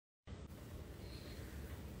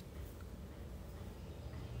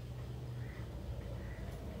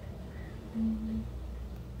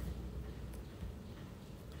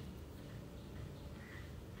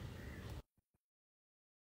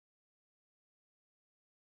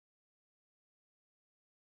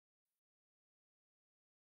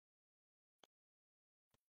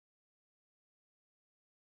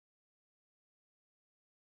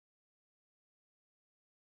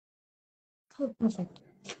Oh, perfect.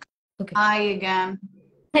 Okay. Hi again.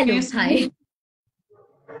 Hello. Can you see Hi. me?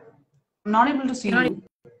 I'm not able to see You're not you.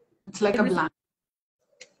 It's like a able to blank.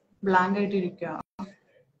 Blank ആയിട്ടിരിക്കുക.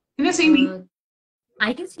 Can you see me?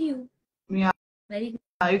 I can see you. Yeah. Very good.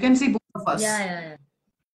 You can see both of us. Yeah.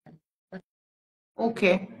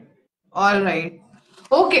 Okay. All right.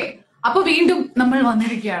 Okay. അപ്പൊ വീണ്ടും നമ്മൾ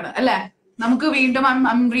വന്നിരിക്കുകയാണ് അല്ലെ? നമുക്ക് വീണ്ടും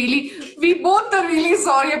I'm really we both are really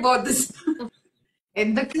sorry about this.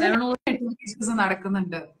 എന്തൊക്കെയോ issues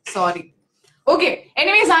നടക്കുന്നുണ്ട്. Sorry. Okay.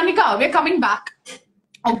 Anyways, Anika, we're coming back.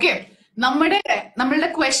 Okay. നമ്മളുടെ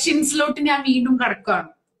ക്വസ്റ്റ്യൻസിലോട്ട് ഞാൻ വീണ്ടും കടക്കുകയാണ്.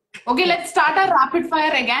 Okay, let's start our rapid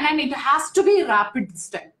fire again, and it has to be rapid this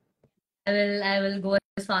time. I will go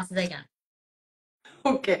as fast as I can.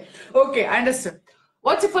 Okay, understood.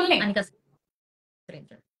 What's your full name? Anikha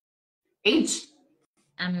Surendran. Age?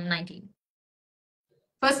 I'm 19.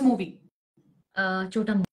 First movie?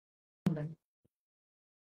 Chota Mumbai.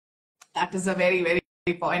 That is a very, very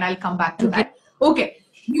good point. I'll come back to that. Okay,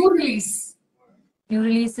 new release. New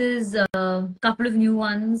releases, couple of new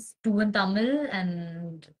ones, 2 in Tamil and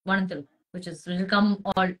 1 in Telugu, which will come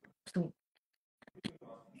all soon.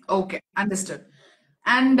 Okay, understood.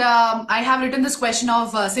 And I have written this question of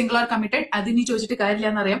single or committed. അതിനി ചോദിച്ചിട്ട് കാര്യമില്ല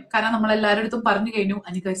എന്നറിയാം. കാരണം നമ്മൾ എല്ലാവരുടെ അടുത്തും പറഞ്ഞു കഴിഞ്ഞു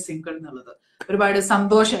അനിക സിംഗിൾ എന്നുള്ളത്. ഒരുപാട്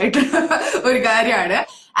സന്തോഷമായിട്ടുള്ള ഒരു കാര്യമാണ്.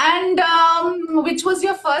 And which was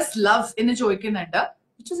your first love എന്ന് ചോദിക്കുന്നുണ്ട്.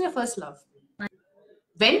 Which was your first love?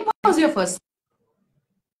 When was your first love?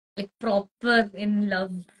 Like proper in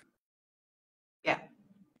love. Yeah.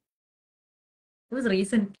 It was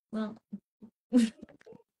recent. Well,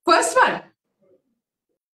 first one?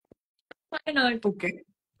 Why not? Okay.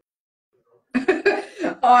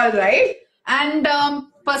 All right. And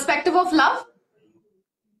perspective of love?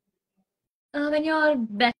 When you're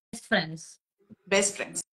best friends. Best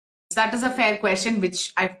friends. That is a fair question, which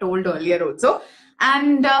I've told earlier also.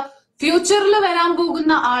 And future-ൽ വരാൻ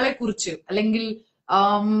പോകുന്ന ആളെ കുറിച്ച് അല്ലെങ്കിൽ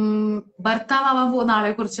ഭർത്താവാൻ പോകുന്ന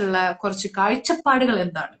ആളെ കുറിച്ചുള്ള കുറച്ച് കാഴ്ചപ്പാടുകൾ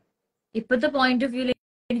എന്താണ്? ഇപ്പോഴത്തെ പോയിന്റ് ഓഫ് വ്യൂ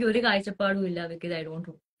എനിക്ക് ഒരു കാഴ്ചപ്പാടും ഇല്ല because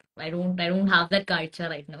I don't have that culture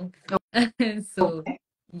right now. So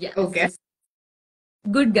yeah. Okay.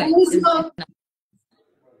 Good guy.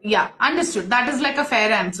 Yeah, understood. That is like a fair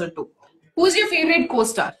answer too. Who's your favorite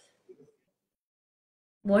co-star?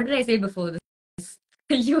 What did I say before this?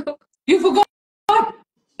 You forgot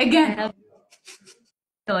again. I have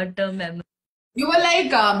short-term memory. You were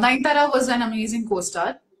like Nainthara was an amazing co-star.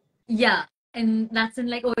 Yeah, and that's in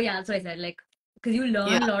like, oh yeah, that's what I said, like because you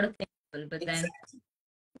learn a lot of things, but then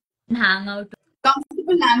hang out.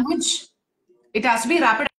 Comfortable language. It has to be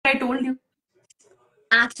rapid. I told you.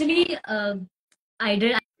 Actually,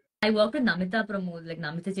 I worked with Namita Pramod, like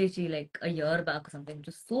Namita Chechi, like a year back or something. It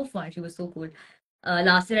was so fun. She was so cool.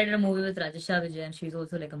 Last year I did a movie with Rajasha Vijay, and she's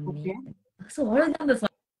also like amazing. Okay. So all of them were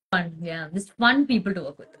fun. Yeah, just fun people to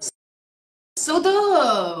work with. So the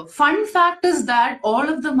fun fact is that all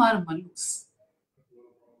of them are Malus.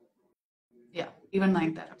 Yeah, even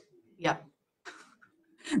Nainthara. Yeah.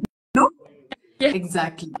 No? Yeah.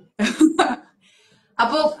 Exactly.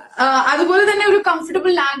 അപ്പൊ അതുപോലെ തന്നെ ഒരു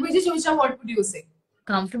comfortable language ചോദിച്ചാൽ what would you say?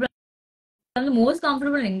 Comfortable. I'm the most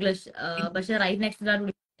comfortable in English, but right next to that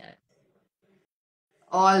would be.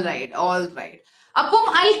 All right. Appam,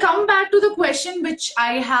 I'll come back to the question which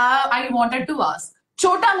I wanted to ask.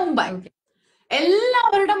 Chota Mumbai. Okay.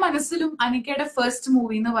 എല്ലാവരുടെ മനസ്സിലും അനിക്കയുടെ first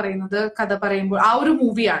movie എന്ന് പറയുന്നത് കഥ പറയുമ്പോൾ ആ ഒരു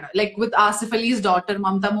മൂവിയാണ് like with Asif Ali's daughter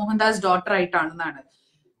Mamata Mohandas daughter ആയിട്ടാണെന്നാണ്.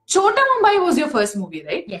 Chotta Mumbai was your first movie,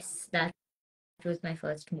 right? Yes, that was my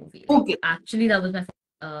first movie. Okay. Actually, that was my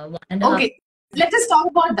 1.5. Okay, let us talk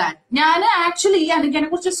about that. ഞാൻ ആക്ച്വലി അനിക്കനെ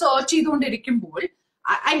കുറിച്ച് സെർച്ച് ചെയ്തുകൊണ്ടിരിക്കുമ്പോൾ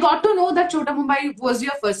I got to know that Chota Mumbai was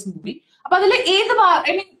your first movie. അപ്പൊ അതിൽ ഏത്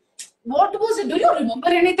I mean, what was it? Do you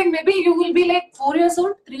remember anything? Maybe you will be like 4 years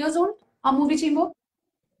old, 3 years old. A movie ചെയ്യുമ്പോൾ?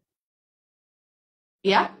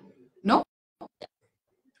 Yeah? No?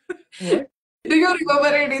 What? Do you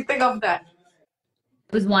remember anything of that?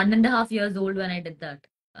 I was 1.5 years old when I did that.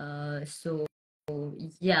 So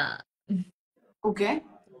yeah. Okay.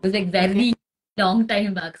 It was like very long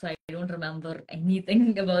time back, so I don't remember anything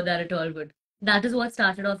about that at all. But that is what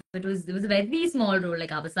started off. It was a very small role.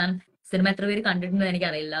 Like Avasan cinema എത്ര പേര് കണ്ടിട്ടുണ്ടെന്ന്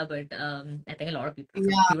എനിക്കറിയില്ല, but I think a lot of people.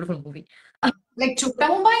 Yeah. Beautiful movie. Like Chota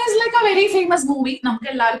Mumbai is like a very famous movie. നമുക്ക്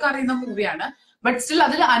എല്ലാവർക്കും അറിയുന്ന മൂവിയാണ്. But still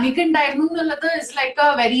അതിൽ അനിക ഉണ്ടായിരുന്നു എന്നുള്ളത് is like a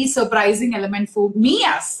very surprising element for me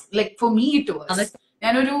for me it was.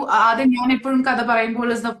 ഞാൻ എപ്പോഴും കഥ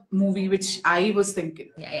പറയുമ്പോൾ is the movie which I was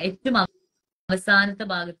thinking. ഏറ്റവും അവസാനത്തെ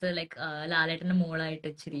ഭാഗത്ത് ലൈക്ക് ലാലേട്ടന്റെ മോളായിട്ട്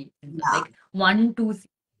ഇച്ചിരി like 1-2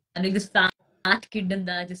 and like this fat kid in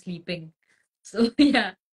that just sleeping. So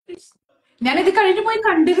yeah. ഞാനിത് കഴിഞ്ഞു പോയി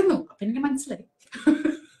കണ്ടിരുന്നു. അപ്പൊ എനിക്ക് മനസ്സിലായി.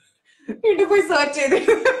 search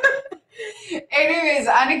anyways,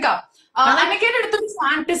 Anikha. Anikha had a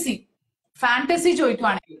fantasy. Fantasy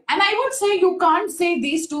choikwanaki. And I would say you can't say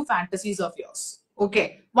these two fantasies of yours. Okay.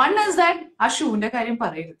 One is that Ashunda karim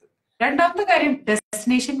parayiruthu. രണ്ടാമത്തെ കാര്യം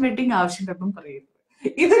destination wedding ആവശ്യമുണ്ടെന്നും പറയുന്നു.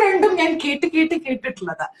 ഇത് രണ്ടും ഞാൻ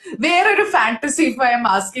കേട്ടിട്ടുള്ളതാ. വേറൊരു fantasy, if I am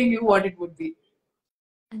asking you what it would be.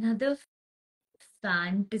 Another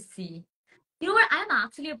fantasy. You know what? I'm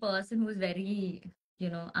actually a person who's very,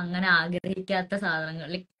 അങ്ങനെ ആഗ്രഹിക്കാത്ത സാധനങ്ങൾ.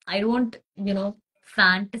 Like, I don't,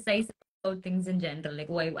 fantasize about things in general.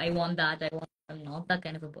 Like, oh, I want that. I'm not that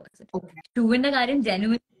kind of a person. ഷൂവിന്റെ കാര്യം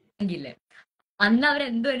genuine ഇല്ലേ? അന്ന്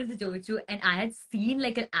അവരെന്തോ എടുത്ത് ചോദിച്ചു, and I had seen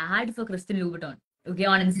like an ad for Christian Louboutin, okay,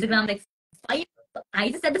 on Instagram. Like, I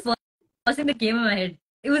just said the first thing that came in my head.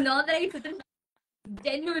 It was not that I couldn't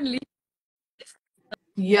genuinely.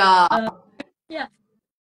 Yeah. Yeah.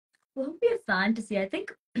 What would be a fantasy? I think,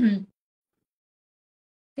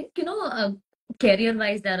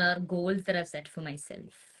 career-wise, there are goals that I've set for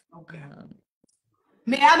myself. Okay.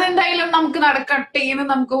 അതെന്തായാലും നമുക്ക് നടക്കട്ടെ എന്ന്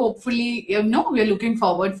നമുക്ക് hopefully, we are looking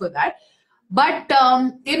forward for that. But,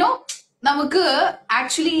 നമുക്ക്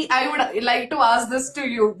actually, I would like to ask this to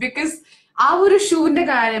you because ആ ഒരു ഷൂവിന്റെ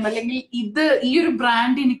കാര്യം അല്ലെങ്കിൽ ഈ ഒരു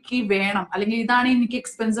ബ്രാൻഡ് എനിക്ക് വേണം അല്ലെങ്കിൽ ഇതാണ് എനിക്ക്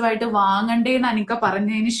എക്സ്പെൻസീവ് ആയിട്ട് വാങ്ങണ്ടേന്ന് എനിക്ക്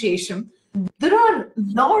പറഞ്ഞതിന് ശേഷം there are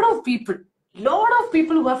lot of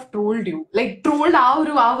people who have trolled you, like trolled ആ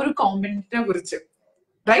ഒരു കോമന്റിനെ കുറിച്ച്,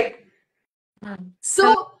 right? So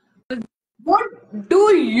what do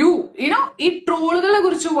you ഈ ട്രോളുകളെ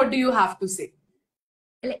കുറിച്ച് what do you have to say?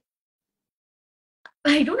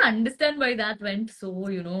 I don't understand why that went so,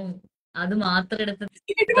 അത് മാത്രം എടുത്ത്.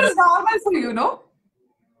 It was normal for you, no?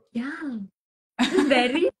 Yeah.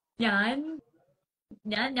 Very,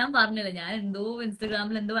 ഞാൻ പറഞ്ഞില്ല, ഞാൻ എന്തോ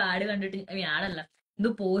ഇൻസ്റ്റാഗ്രാമിൽ എന്തോ ആഡ് കണ്ടിട്ട്, ആഡല്ല, എന്തോ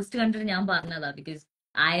പോസ്റ്റ് കണ്ടിട്ട് ഞാൻ പറഞ്ഞതാ. Because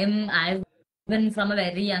I've been from a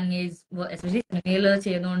very young age, especially സിനിമയില്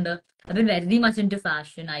ചെയ്യുന്നതുകൊണ്ട്, I've been very much into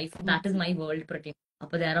fashion. That is my world pretty.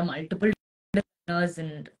 അപ്പൊ there are multiple designers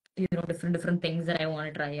and different things that I want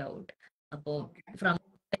to try out. അപ്പോ from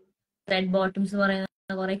red bottoms പറയുന്ന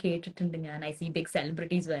കുറെ കേട്ടിട്ടുണ്ട് ഞാൻ. I see big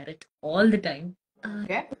celebrities wear it all the time.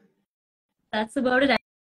 That's about it.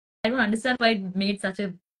 I don't understand why it made such a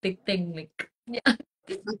big thing. Like, yeah.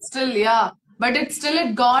 But still, yeah. But it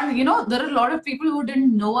gone, there are a lot of people who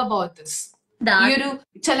didn't know about this. ഈ ഒരു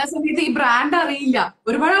ചില സമയത്ത് ഈ brand അറിയില്ല.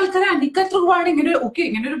 ഒരുപാട് ആൾക്കാരെ അനിക്ക ത്രൂവാണ് ഇങ്ങനെ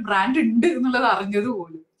ഒരു ബ്രാൻഡ് ഉണ്ട് എന്നുള്ളത് അറിഞ്ഞത്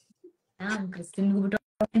പോലും. ക്രിസ്ത്യൻ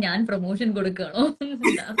ലൂബുട്ടോൺ ഞാൻ പ്രൊമോഷൻ കൊടുക്കണോ?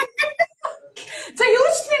 It's a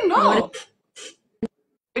huge thing, no?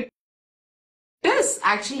 It is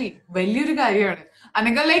actually വലിയൊരു കാര്യമാണ്.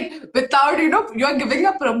 Anikha, like, without, you are giving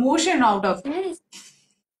a promotion out of it. Yes.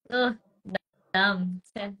 Oh, damn.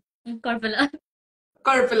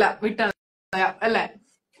 കുഴപ്പമില്ല വിട്ടാ അല്ലേ?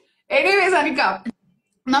 Anyways, Anikha,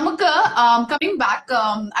 നമുക്ക് coming back,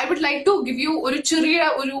 I would like to give you ഒരു ചെറിയ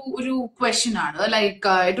ഒരു question ആണ്. Like,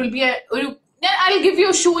 it will be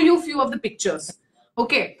I'll show you few of the pictures.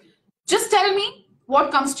 Okay. Just tell me what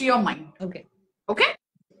comes to your mind. Okay. Okay?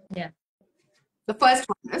 Yeah. The first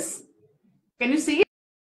one is, can you see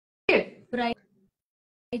it?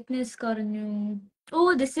 Brightness Karanyu. Oh,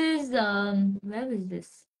 this is, where is this?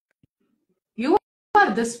 You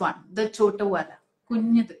are this one, the chota wala.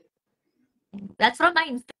 Kunyadu. That's from my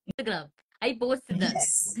Instagram. I posted that. Yes.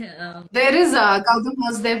 There is Gautam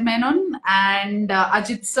Hasdev Menon and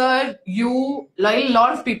Ajit sir, you, like a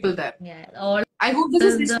lot of people there. Yeah. All. I hope this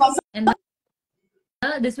is Vishwasam.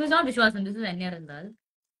 This was not Vishwasam. This is Anyarandal.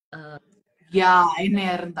 Yeah,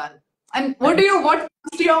 Anyarandal. And what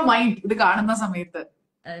comes to your mind? ഇത് കാണുന്ന സമയത്ത്.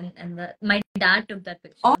 And my dad took that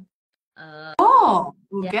picture.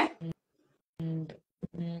 Okay.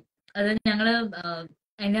 അത് ഞങ്ങള്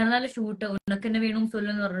Anyarandal shoot ഉണക്കന്നെ വീണും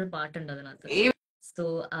സൊല്ലെന്ന് പറഞ്ഞൊരു പാട്ടുണ്ട് അതിനകത്ത്. So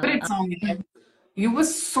you were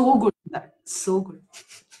so good at that. So good.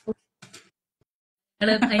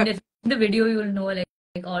 The video you will know,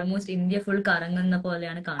 like almost India full കറങ്ങുന്ന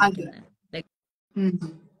പോലെയാണ് കാണിക്കുന്നത്. Like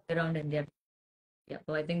around India. Yeah,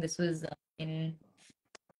 so I think this was in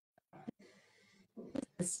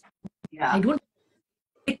Yeah. I don't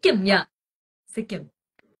Sikkim, yeah. Sikkim.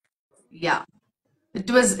 Yeah. It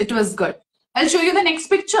was good. I'll show you the next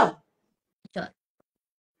picture. Sure.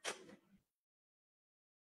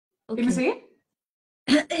 Okay. Can you see it?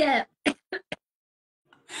 Yeah.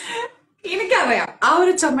 എനിക്കറിയാം ആ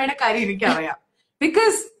ഒരു ചമ്മയുടെ കാര്യം എനിക്കറിയാം.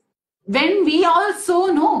 Because when we also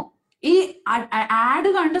know ഈ add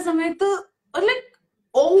കണ്ട സമയത്ത് like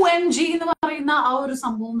OMG എന്ന് പറയുന്ന ആ ഒരു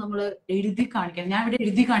സംഭവം നമ്മൾ എഴുതി കാണിക്കാം. ഞാൻ ഇവിടെ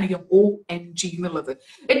എഴുതി കാണിക്കും OMG എന്നുള്ളത്.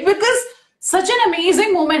 It because such an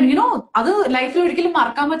amazing moment, അത് ലൈഫിൽ ഒരിക്കലും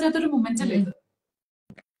മറക്കാൻ പറ്റാത്തൊരു മൊമെന്റ് അല്ലേ ഇത്.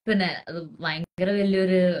 പിന്നെ അത് ഭയങ്കര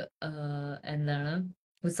വലിയൊരു എന്താണ്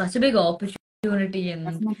such a big opportunity and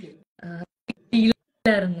Definitely.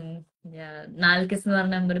 ആയിരുന്നു. നാൽക്കിസ് എന്ന്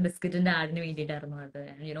പറഞ്ഞ ഒരു ബിസ്ക്കറ്റിന്റെ ആഡിന് വേണ്ടിയിട്ടായിരുന്നു അത്.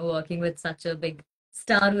 Working with such A big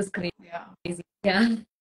star was Yeah, crazy.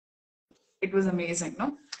 it was amazing, no?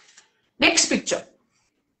 Next picture.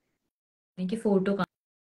 എനിക്ക് ഫോട്ടോ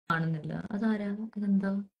കാണുന്നില്ല. അതാരാ?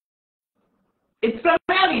 അതെന്താ? It's from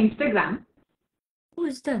your Instagram. Who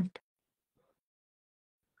is that?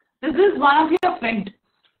 This is one of your friend,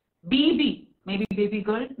 BB, maybe baby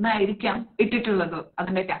girl. നായിരിക്കാം ഇട്ടിട്ടുള്ളത്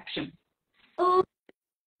അതിന്റെ caption. Oh,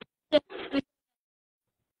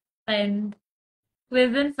 friend.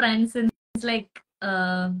 We've been friends since like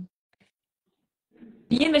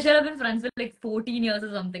me and Michelle have been friends for like 14 years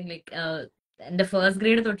or something. Like in the first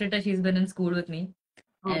grade തൊട്ടിട്ട് she's been in school with me.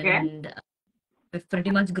 Okay. And we've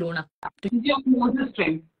pretty much grown up. She's your closest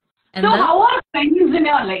friend. And So how are friends in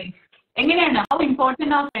your life? എങ്ങനെയാണ്? How important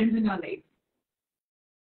are friends in your life?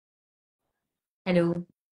 hello.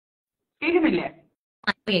 കേൾക്കുന്നില്ലേ?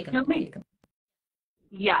 കേൾക്കാം.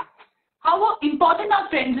 Yeah. How important are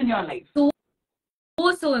friends in your life?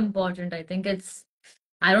 So important. I think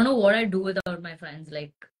I don't know what I'd do without my friends.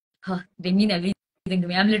 Like, they mean everything to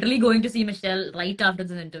me. I'm literally going to see Michelle right after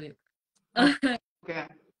this interview. Okay.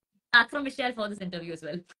 Back from Michelle for this interview as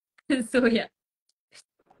well. So yeah,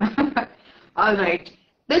 All right.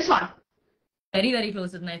 This one. very very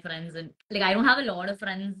close with my friends, and like I don't have a lot of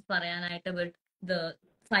friends, പറയാനായിട്ട്, but the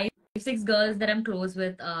 5-6 girls that I'm close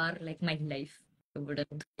with are like my life. I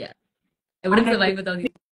wouldn't survive without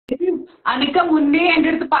these. അനിക്ക മുന്നേ എൻ്റെ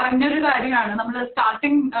അടുത്ത് പറഞ്ഞൊരു കാര്യമാണ്. നമ്മൾ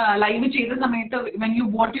starting live ചെയ്ത സമയത്ത്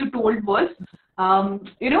what you told was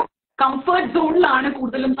comfort സോണിലാണ്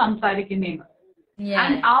കൂടുതലും സംസാരിക്കുന്നത്.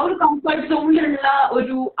 ആൻഡ് ആ ഒരു കംഫർട്ട് സോണിലുള്ള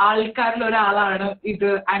ഒരു ആൾക്കാരിൽ ഒരാളാണ് ഇത്.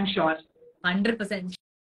 I am sure 100%.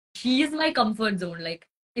 She is my comfort zone. Like,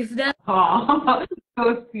 if there's so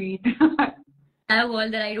sweet. a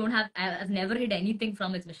world that I don't have, I've never hid anything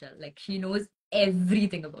from, it's Michelle. Like, she knows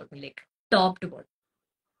everything about me, like top to bottom.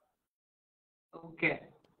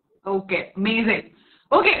 Okay, amazing.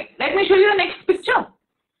 Okay, let me show you the next picture.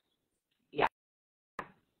 Yeah,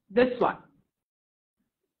 this one.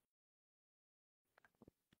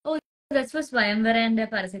 Oh, that's for Swayamvara and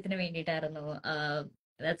Parasithinu വേണ്ടിയിട്ടായിരുന്നു.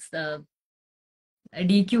 That's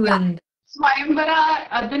DQ and സ്വയംവര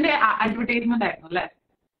അതിന്റെ advertisement ആയിരുന്നു അല്ലേ?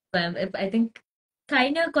 I think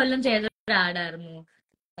കഴിഞ്ഞ കൊല്ലം ചെയ്ത ഒരു ആഡായിരുന്നു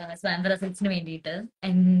സ്വയംവര സിൽക്സിന് വേണ്ടിയിട്ട്.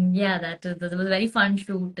 And yeah, that was a very fun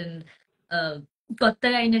shoot. And കൊത്ത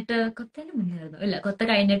കഴിഞ്ഞതിന് മുന്നേ ആയിരുന്നു, ഇല്ല, കൊത്ത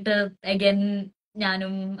കഴിഞ്ഞിട്ട് again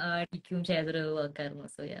ഞാനും ടിക്കും ചെയ്തൊരു വർക്കായിരുന്നു.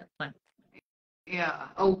 So yeah, fun. Yeah,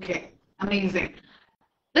 okay, amazing.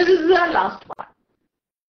 This is the last one.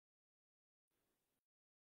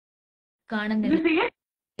 കാണുന്നില്ല. You see it?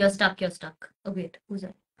 You're stuck. Oh wait, who's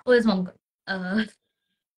that? Oh, it's Monk.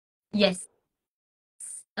 Yes.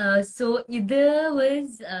 So ഇത്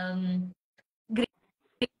was great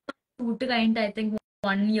shoot കഴിഞ്ഞിട്ട് I think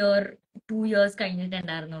 1 year 2 years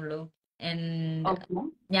കഴിഞ്ഞിട്ടുണ്ടായിരുന്നുള്ളൂ. And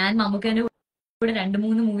ഞാൻ മമ്മൂക്കന്റെ കൂടെ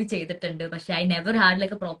 2-3 movie ചെയ്തിട്ടുണ്ട്. പക്ഷെ I never had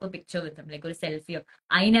like a proper picture with him, like ഒരു സെൽഫിയോ.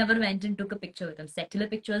 I never went and took a picture with him. സെറ്റിലെ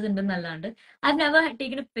pictures ഉണ്ടെന്നല്ലാണ്ട് I've never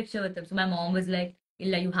taken a picture with him. So my mom was like,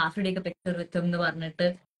 ഇല്ല, you have to take a picture with him എന്ന് പറഞ്ഞിട്ട്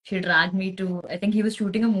she dragged me to, I think he was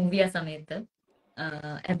shooting a movie ആ സമയത്ത്.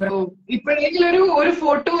 ഇപ്പോഴെങ്കിലും ഒരു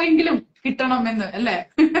photo എങ്കിലും കിട്ടണമെന്ന് അല്ലേ?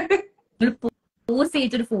 പോസ്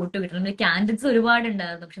ചെയ്തിട്ടൊരു ഫോട്ടോ കിട്ടണം. കാൻഡിഡ്സ് ഒരുപാട്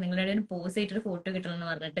ഉണ്ടായിരുന്നു, പക്ഷെ നിങ്ങളുടെ പോസ് ചെയ്തിട്ടൊരു ഫോട്ടോ കിട്ടണം എന്ന്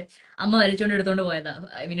പറഞ്ഞിട്ട് അമ്മ വലിച്ചോണ്ട് എടുത്തോണ്ട് പോയതാ.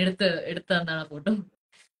 ഐ മീൻ എടുത്ത് തന്നാണ് ആ photo.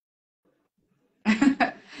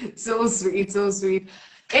 So sweet.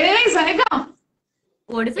 Anyways, Anikha,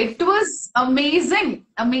 what is it? It was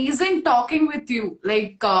amazing talking with you.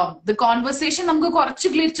 Like the conversation, നമുക്ക് കുറച്ച്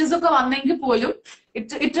glitches ഒക്കെ വന്നെങ്കിൽ പോലും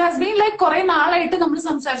it has been like കുറെ നാളായിട്ട് നമ്മൾ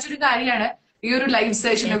സംസാരിച്ചൊരു കാര്യമാണ് ഈ ഒരു ലൈവ്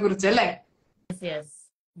സെഷനെ കുറിച്ച് അല്ലേ? Yes,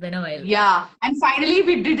 been a while. Yeah, and finally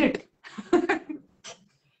we did it.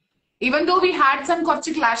 Even though we had some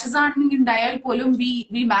കുറച്ച് clashes ഉണ്ടായാൽ പോലും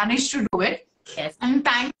we managed to do it. Yes. And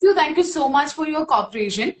thank you so much for your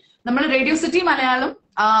cooperation. നമ്മൾ radio city Malayalam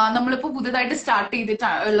നമ്മളിപ്പോ പുതുതായിട്ട് start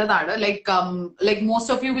ചെയ്തിട്ടുള്ളതാണ്. Like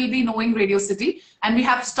most of you will be knowing radio city and we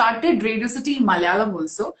have started radio city Malayalam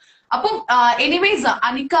also. അപ്പം anyways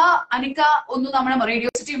അനിക്ക ഒന്ന് നമ്മുടെ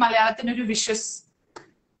radio city മലയാളത്തിന് ഒരു wishes.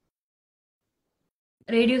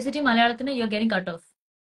 Radio city മലയാളത്തിന് you are getting cut off.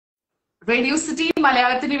 Radio city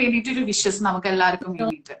മലയാളത്തിന് വേണ്ടിയിട്ട് ഒരു വിഷസ് നമുക്ക് എല്ലാവർക്കും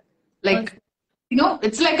വേണ്ടിയിട്ട്. Like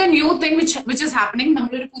it's like a new thing which is happening.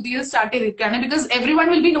 നമ്മളൊരു പുതിയ സ്റ്റാർട്ട് ചെയ്തിരിക്കുകയാണ് because everyone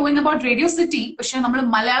will be knowing about Radio City. പക്ഷെ നമ്മൾ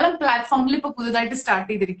മലയാളം പ്ലാറ്റ്ഫോമിൽ ഇപ്പൊ പുതുതായിട്ട് സ്റ്റാർട്ട്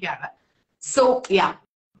ചെയ്തിരിക്കുകയാണ്. So yeah.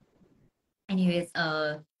 Anyways,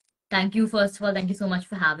 thank you first of all. Thank you so much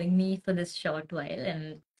for having me for this short while. And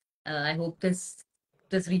I hope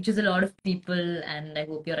this reaches a lot of people, and I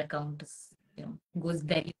hope your account is, goes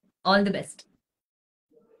very. All the best.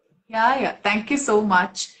 Yeah. Thank you so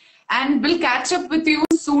much. And we'll catch up with you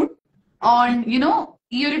soon on,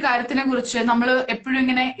 ഈ ഒരു കാര്യത്തിനെ കുറിച്ച് നമ്മൾ എപ്പോഴും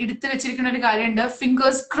ഇങ്ങനെ എടുത്തു വെച്ചിരിക്കുന്ന ഒരു കാര്യമുണ്ട്.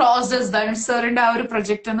 ഫിംഗേഴ്സ് ക്രോസ്ഡ് സാറിന്റെ ആ ഒരു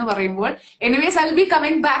പ്രൊജക്ട് എന്ന് പറയുമ്പോൾ. Anyways I will be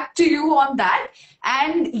coming back to you on that.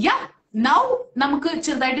 And now നമുക്ക്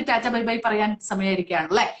ചെറുതായിട്ട് ടാറ്റ ബൈ ബൈ പറയാൻ സമയമായിരിക്കുകയാണ്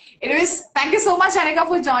അല്ലേ? Anyways thank you so much Anika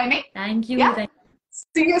for joining. Thank you.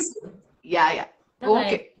 See you soon. Yeah.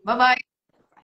 Okay. Bye bye.